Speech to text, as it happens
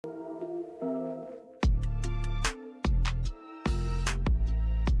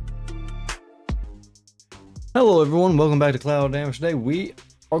Hello everyone, welcome back to Cloud Damage. Today we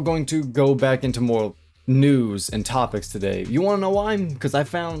are going to go back into more news and topics today. You want to know why? Because I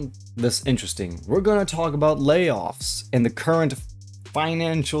found this interesting. We're going to talk about layoffs and the current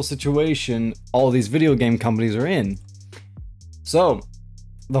financial situation all these video game companies are in. So,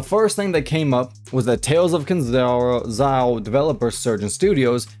 the first thing that came up was that Tales of Kenzao developer Surgeon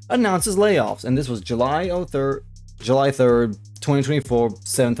Studios announces layoffs, and this was July 3rd, 2024,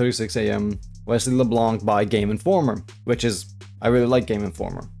 7:36 a.m. Wesley LeBlanc by Game Informer, which is, I really like Game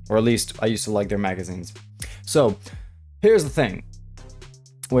Informer, or at least I used to like their magazines. So, here's the thing.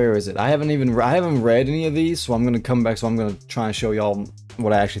 Where is it? I haven't read any of these, so I'm gonna come back. So I'm gonna try and show y'all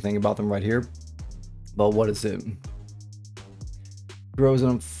what I actually think about them right here. But what is it? Grows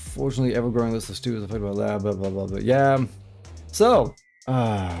an unfortunately ever-growing list of studios affected by blah blah blah blah blah. Yeah. So,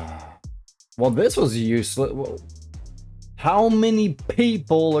 well, this was useless. Well, how many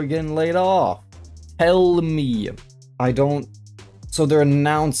people are getting laid off? Tell me. I don't. So they're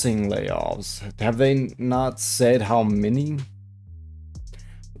announcing layoffs. Have they not said how many?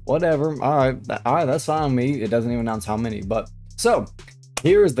 Whatever. All right, that's fine with me. It doesn't even announce how many. But so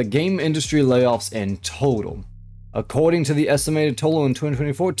here is the game industry layoffs in total. According to the estimated total in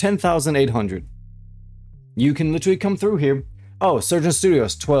 2024, 10,800. You can literally come through here. Oh, Surgeon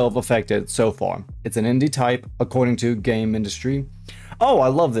Studios, 12 affected so far. It's an indie type, according to Game Industry. Oh, I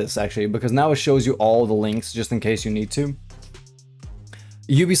love this, actually, because now it shows you all the links, just in case you need to.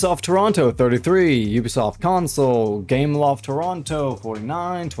 Ubisoft Toronto, 33. Ubisoft Console. Gameloft Toronto,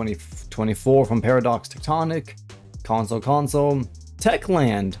 49. 24 from Paradox Tectonic. Console.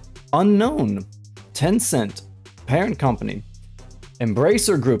 Techland, unknown. Tencent, parent company.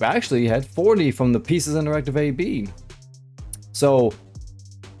 Embracer Group actually had 40 from the Pieces Interactive AB. So,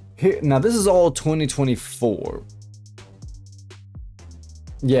 here, now this is all 2024.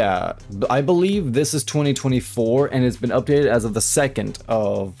 Yeah, I believe this is 2024 and it's been updated as of the 2nd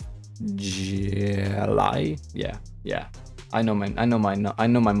of July. Yeah. I know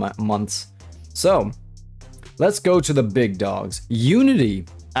my months. So, let's go to the big dogs. Unity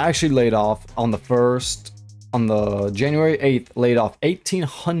actually laid off on the January 8th, laid off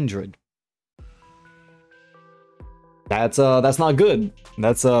 1,800. That's not good.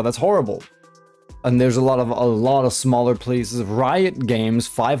 That's horrible. And there's a lot of smaller places. Riot Games,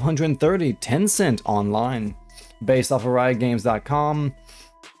 530. Tencent online, based off of riotgames.com.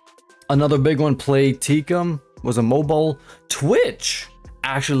 Another big one, Playtika, was a mobile. Twitch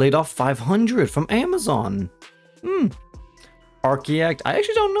actually laid off 500 from Amazon. Archaeact, I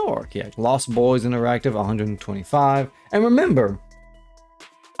actually don't know Archaeact. Lost Boys Interactive, 125. And remember,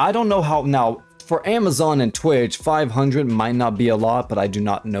 I don't know how now. For Amazon and Twitch, 500 might not be a lot, but I do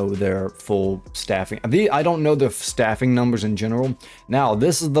not know their full staffing. I don't know their staffing numbers in general. Now,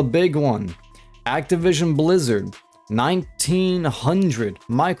 this is the big one. Activision Blizzard, 1,900.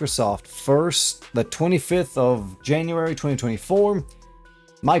 Microsoft, the 25th of January, 2024.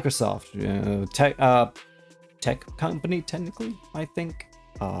 Microsoft, tech company, technically, I think.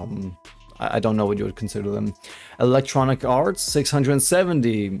 I don't know what you would consider them. Electronic Arts,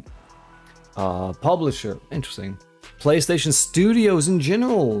 670. Publisher, interesting. PlayStation Studios in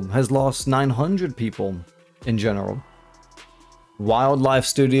general has lost 900 people in general. Wildlife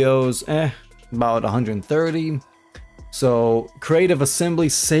Studios, about 130. So, Creative Assembly,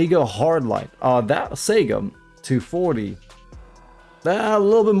 Sega Hardlight, that Sega, 240. A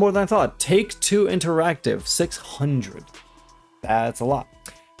little bit more than I thought. Take-Two Interactive, 600. That's a lot.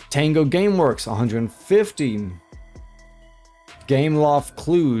 Tango Gameworks, 150. Gameloft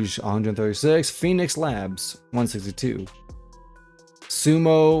Cluj, 136. Phoenix Labs, 162.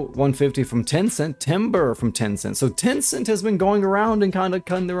 Sumo, 150 from Tencent. Timber from Tencent. So Tencent has been going around and kind of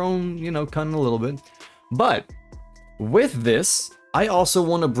cutting their own, cutting a little bit. But with this, I also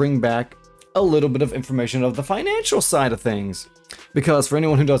want to bring back a little bit of information of the financial side of things. Because for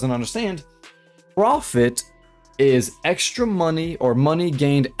anyone who doesn't understand, profit is extra money or money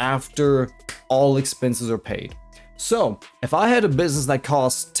gained after all expenses are paid. So, if I had a business that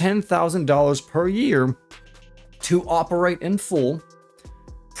costs $10,000 per year to operate in full,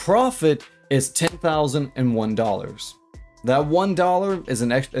 profit is $10,001. That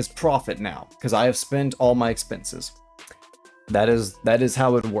 $1 is profit now, because I have spent all my expenses. That is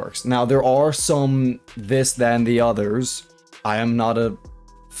how it works. Now, there are some this, that, and the others. I am not a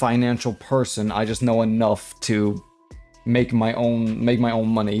financial person. I just know enough to make my own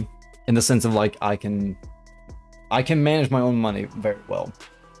money, in the sense of like I can manage my own money very well.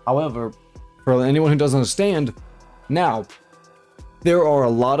 However, for anyone who doesn't understand, now, there are a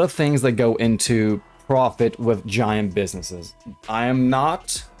lot of things that go into profit with giant businesses. I am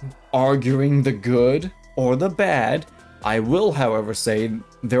not arguing the good or the bad. I will, however, say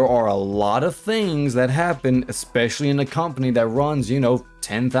there are a lot of things that happen, especially in a company that runs,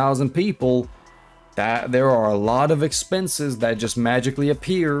 10,000 people, that there are a lot of expenses that just magically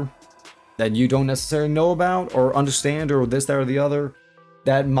appear that you don't necessarily know about or understand or this, that, or the other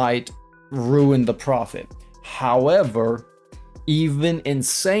that might ruin the profit. However, even in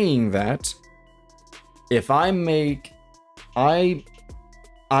saying that, if I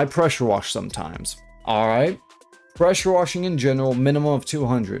pressure wash sometimes, all right? Pressure washing in general, minimum of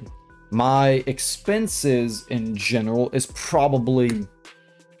 200. My expenses in general is probably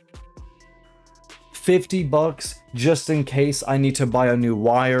 $50 just in case I need to buy a new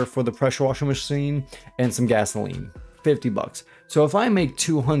wire for the pressure washing machine and some gasoline. $50. So if I make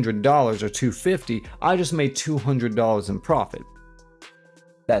 $200 or $250, I just made $200 in profit.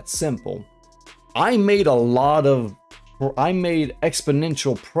 That's simple. I made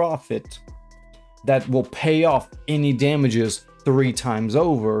exponential profit that will pay off any damages 3 times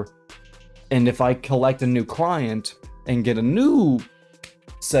over. And if I collect a new client and get a new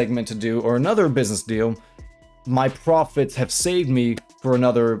segment to do or another business deal, my profits have saved me for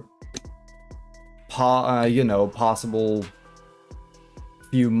another possible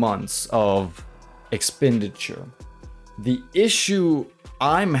few months of expenditure. The issue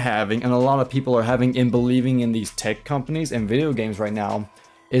I'm having, and a lot of people are having in believing in these tech companies and video games right now,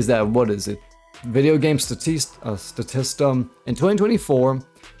 is that, what is it? Video game Statista in 2024,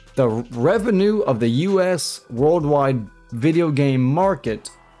 the revenue of the US worldwide video game market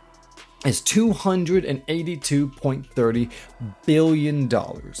is $282.30 billion.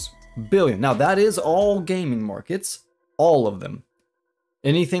 Now that is all gaming markets, all of them.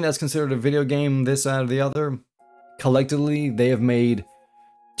 Anything that's considered a video game, this, that, or the other, collectively they have made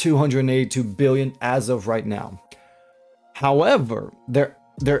 282 billion as of right now. However, their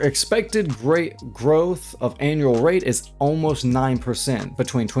expected great growth of annual rate is almost 9%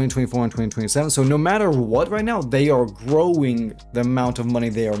 between 2024 and 2027. So no matter what right now, they are growing the amount of money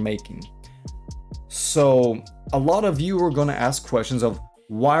they are making. So a lot of you are going to ask questions of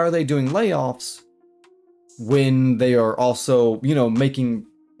why are they doing layoffs when they are also, making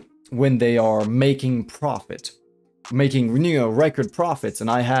profit, making, record profits. And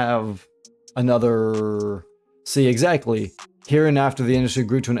I have another, see exactly, here and after the industry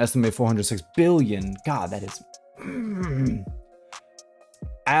grew to an estimated 406 billion. God, that is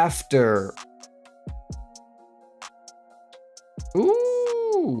after.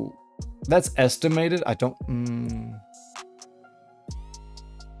 Ooh, that's estimated. I don't.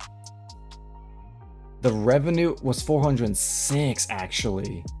 The revenue was 406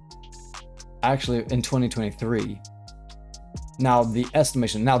 actually in 2023. Now the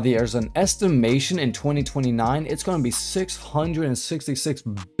estimation, there's an estimation in 2029, it's going to be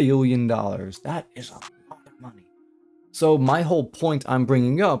 $666 billion. That is a lot of money. So my whole point I'm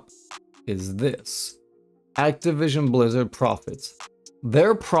bringing up is this. Activision Blizzard profits.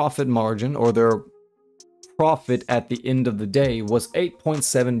 Their profit margin, or their profit at the end of the day, was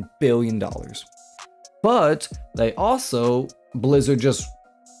 $8.7 billion. But they also, Blizzard just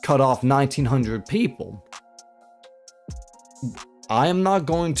cut off 1,900 people. I am not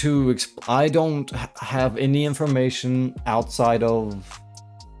going to, I don't have any information outside of,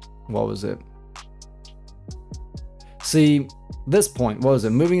 what was it? See, this point, what was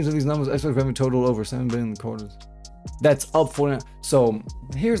it? Moving into these numbers, expected revenue total over 7 billion quarters. That's up for now. So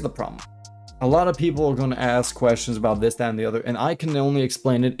here's the problem. A lot of people are going to ask questions about this, that, and the other, and I can only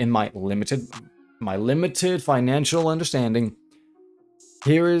explain it in my limited financial understanding.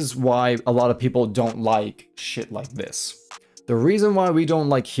 Here is why a lot of people don't like shit like this. The reason why we don't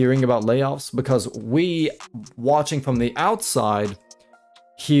like hearing about layoffs, because we, watching from the outside,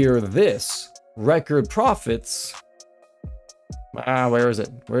 hear this, record profits. Where is it?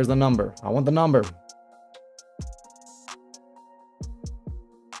 Where's the number? I want the number.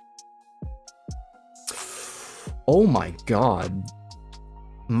 Oh my God.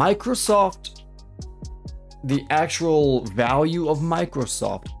 Microsoft, the actual value of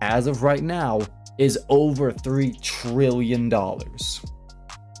Microsoft as of right now is over $3 trillion.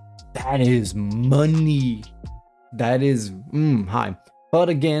 That is money. That is high. But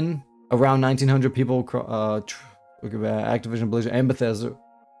again, around 1,900 people, Activision Blizzard and Bethesda,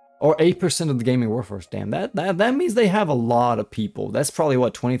 or 8% of the gaming workforce. Damn, that means they have a lot of people. That's probably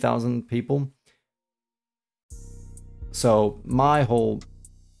what, 20,000 people. So my whole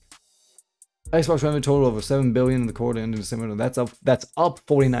Xbox revenue total over 7 billion in the quarter ending December. That's up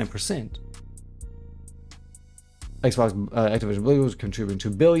 49%. Xbox Activision Blizzard was contributing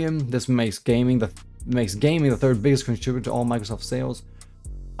 2 billion. This makes gaming the third biggest contributor to all Microsoft sales.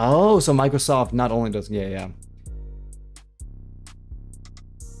 Oh, so Microsoft not only does, yeah.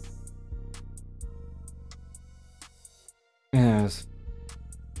 Yes.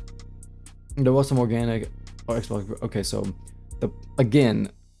 There was some organic or Xbox. Okay, so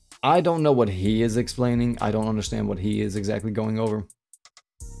again, I don't know what he is explaining. I don't understand what he is exactly going over.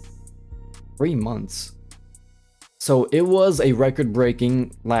 3 months. So it was a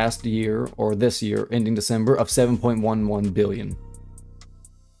record-breaking last year, or this year, ending December, of 7.11 billion.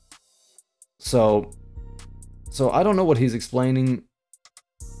 So I don't know what he's explaining.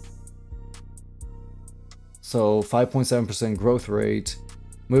 So 5.7% growth rate.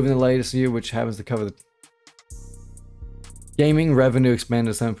 Moving the latest year, which happens to cover the gaming revenue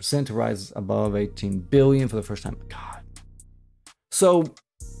expanded 7% to rise above 18 billion for the first time. God. So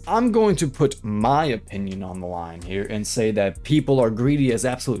I'm going to put my opinion on the line here and say that people are greedy as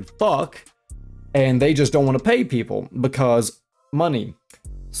absolute fuck, and they just don't want to pay people because money.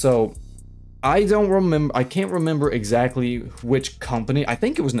 So I can't remember exactly which company. I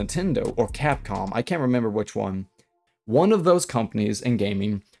think it was Nintendo or Capcom. I can't remember which one. One of those companies in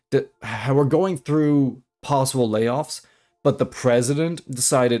gaming that were going through possible layoffs, but the president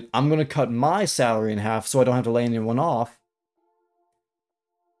decided, I'm going to cut my salary in half so I don't have to lay anyone off.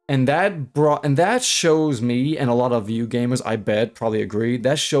 And that shows me, and a lot of you gamers, I bet, probably agree,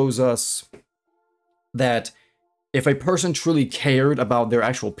 that shows us that if a person truly cared about their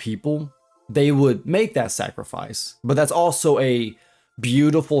actual people, they would make that sacrifice. But that's also a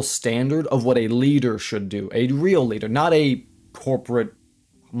beautiful standard of what a leader should do. A real leader, not a corporate,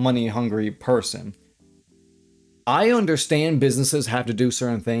 money-hungry person. I understand businesses have to do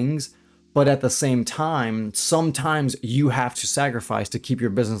certain things, but at the same time, sometimes you have to sacrifice to keep your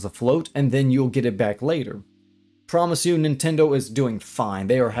business afloat, and then you'll get it back later. Promise you, Nintendo is doing fine.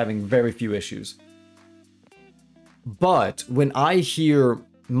 They are having very few issues. But when I hear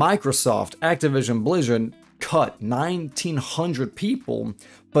Microsoft, Activision, Blizzard cut 1,900 people,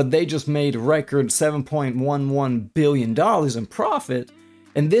 but they just made record $7.11 billion in profit,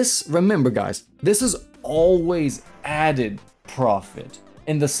 and this, remember guys, this is always added profit.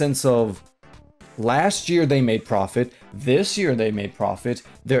 In the sense of last year they made profit, this year they made profit,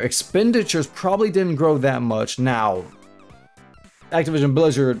 their expenditures probably didn't grow that much. Now, Activision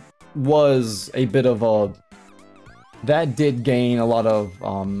Blizzard was a bit of a, that did gain a lot of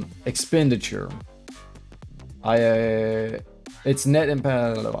expenditure. It's net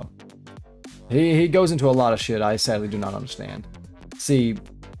impact. He goes into a lot of shit I sadly do not understand. See,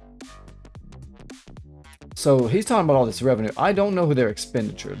 so he's talking about all this revenue. I don't know who their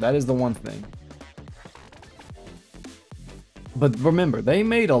expenditure. That is the one thing. But remember, they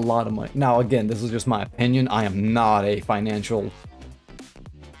made a lot of money. Now, again, this is just my opinion. I am not a financial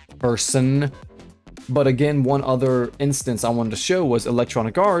person. But again, one other instance I wanted to show was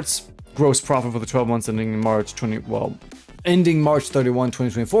Electronic Arts. Gross profit for the 12 months ending March 31,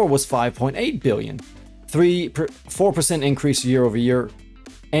 2024 was 5.8 billion. 4% increase year over year.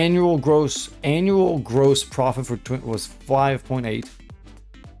 Annual gross profit for was 5.8.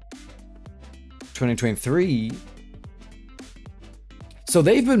 2023. So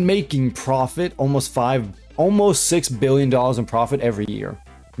they've been making profit almost $6 billion in profit every year.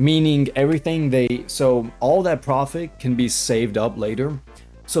 Meaning everything so all that profit can be saved up later.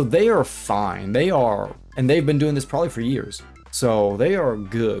 So they are fine. And they've been doing this probably for years. So they are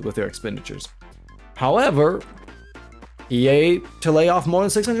good with their expenditures. However, EA to lay off more than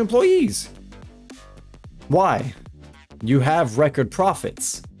 600 employees. Why? You have record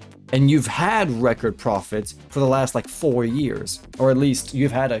profits. And you've had record profits for the last like 4 years. Or at least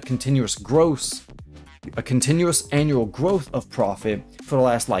you've had a continuous annual growth of profit for the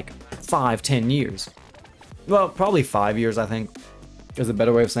last like 5-10 years. Well, probably 5 years, I think, is a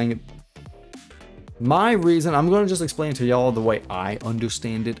better way of saying it. My reason, I'm going to just explain to y'all the way I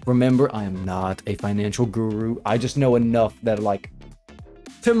understand it. Remember, I am not a financial guru. I just know enough that, like,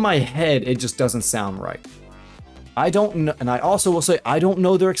 to my head, it just doesn't sound right. I don't know, and I also will say, I don't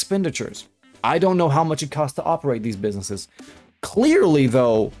know their expenditures. I don't know how much it costs to operate these businesses. Clearly,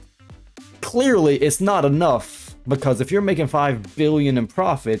 though, it's not enough, because if you're making $5 billion in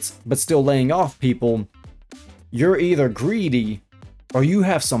profits, but still laying off people, you're either greedy, or you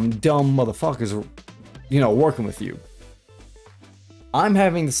have some dumb motherfuckers, working with you. I'm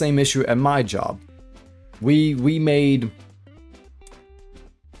having the same issue at my job. We made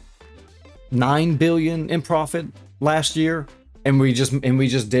 $9 billion in profit last year, and we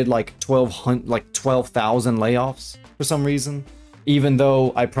just did like 12,000 layoffs for some reason. Even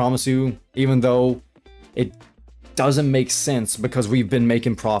though I promise you, even though it doesn't make sense because we've been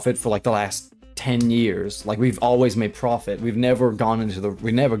making profit for like the last 10 years. Like, we've always made profit. We've never gone into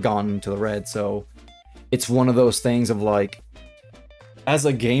the red. So it's one of those things of like, as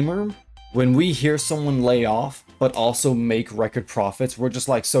a gamer, when we hear someone lay off but also make record profits, we're just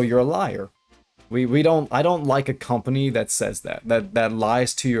like, so you're a liar. I don't like a company that says that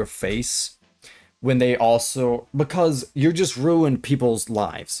lies to your face when they also, because you just ruined people's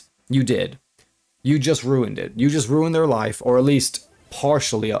lives. You did. You just ruined it. You just ruined their life, or at least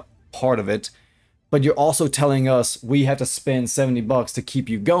partially a part of it. But you're also telling us we have to spend $70 to keep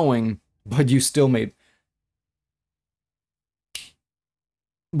you going, but you still made...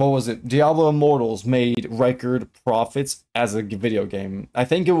 What was it? Diablo Immortals made record profits as a video game. I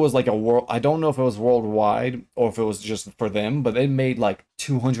think it was like a world... I don't know if it was worldwide or if it was just for them, but they made like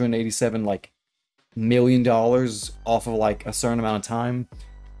 $287 million off of like a certain amount of time.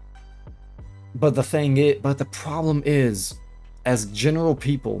 But the problem is, as general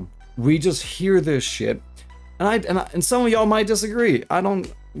people, we just hear this shit, and some of y'all might disagree. I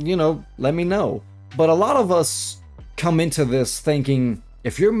don't, let me know. But a lot of us come into this thinking,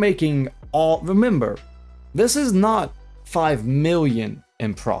 if you're making remember, this is not 5 million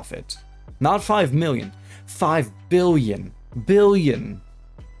in profit. Not 5 million, 5 billion.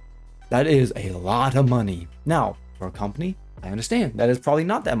 That is a lot of money. Now, for a company, I understand that is probably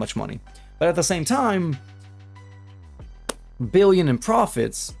not that much money. But at the same time, billion in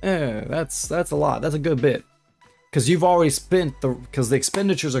profits, that's a lot. That's a good bit. Because you've already spent because the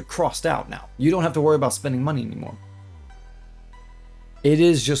expenditures are crossed out now. You don't have to worry about spending money anymore. It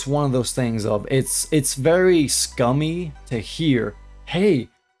is just one of those things of, it's very scummy to hear, hey,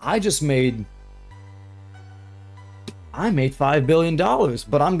 I made $5 billion,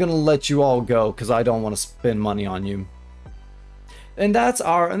 but I'm gonna let you all go because I don't want to spend money on you. And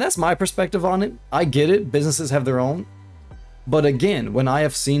that's my perspective on it. I get it, businesses have their own. But again, when I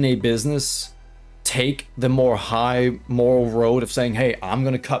have seen a business take the more high moral road of saying, hey, I'm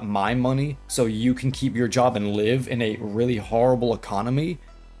gonna cut my money so you can keep your job and live in a really horrible economy.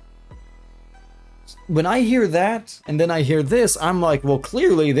 When I hear that, and then I hear this, I'm like, well,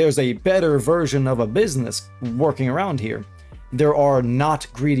 clearly there's a better version of a business working around here. There are not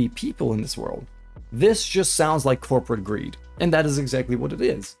greedy people in this world. This just sounds like corporate greed, and that is exactly what it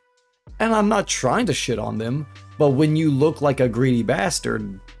is. And I'm not trying to shit on them, but when you look like a greedy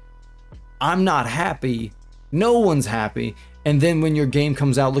bastard, I'm not happy, no one's happy, and then when your game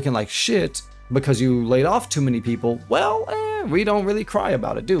comes out looking like shit because you laid off too many people, well, we don't really cry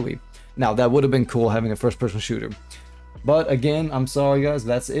about it, do we? Now, that would have been cool having a first-person shooter. But again, I'm sorry guys,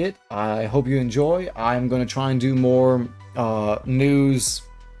 that's it. I hope you enjoy. I'm going to try and do more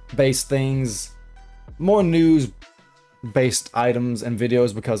news-based things, more news-based items and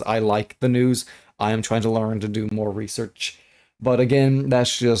videos because I like the news. I am trying to learn to do more research. But again,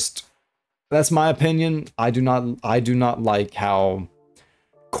 that's my opinion. I do not like how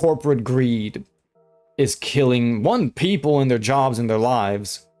corporate greed is killing people in their jobs and their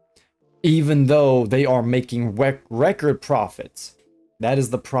lives, even though they are making record profits. That is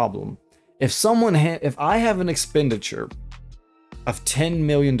the problem. If I have an expenditure of $10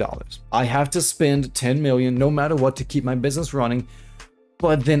 million, I have to spend $10 million no matter what to keep my business running,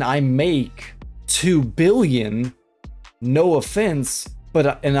 but then I make $2 billion, no offense,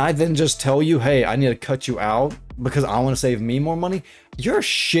 and I then just tell you, hey, I need to cut you out because I want to save me more money. You're a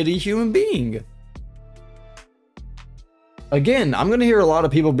shitty human being. Again, I'm gonna hear a lot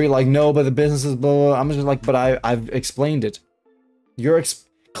of people be like, no, but the business is blah, blah. I'm just like, but I've explained it.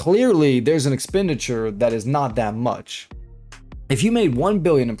 Clearly there's an expenditure that is not that much. If you made $1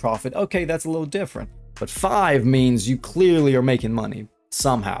 billion in profit, okay, that's a little different. But 5 means you clearly are making money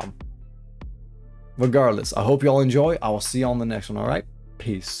somehow. Regardless, I hope you all enjoy. I will see you on the next one, all right?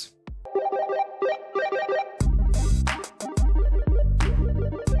 Peace.